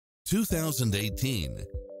2018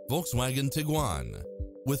 Volkswagen Tiguan.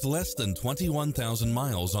 With less than 21,000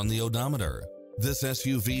 miles on the odometer, this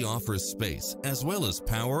SUV offers space as well as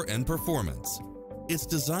power and performance. It's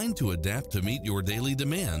designed to adapt to meet your daily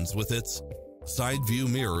demands with its side view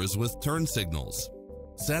mirrors with turn signals,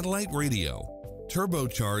 satellite radio,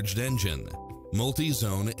 turbocharged engine,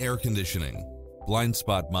 multi-zone air conditioning, blind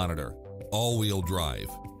spot monitor, all-wheel drive,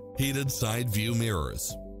 heated side view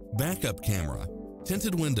mirrors, backup camera,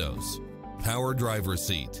 tinted windows, power driver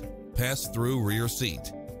seat, pass-through rear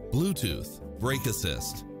seat, Bluetooth, brake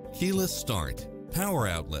assist, keyless start, power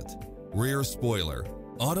outlet, rear spoiler,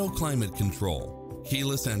 auto climate control,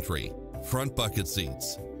 keyless entry, front bucket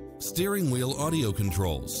seats, steering wheel audio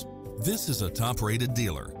controls. This is a top-rated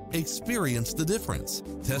dealer. Experience the difference.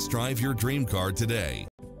 Test drive your dream car today.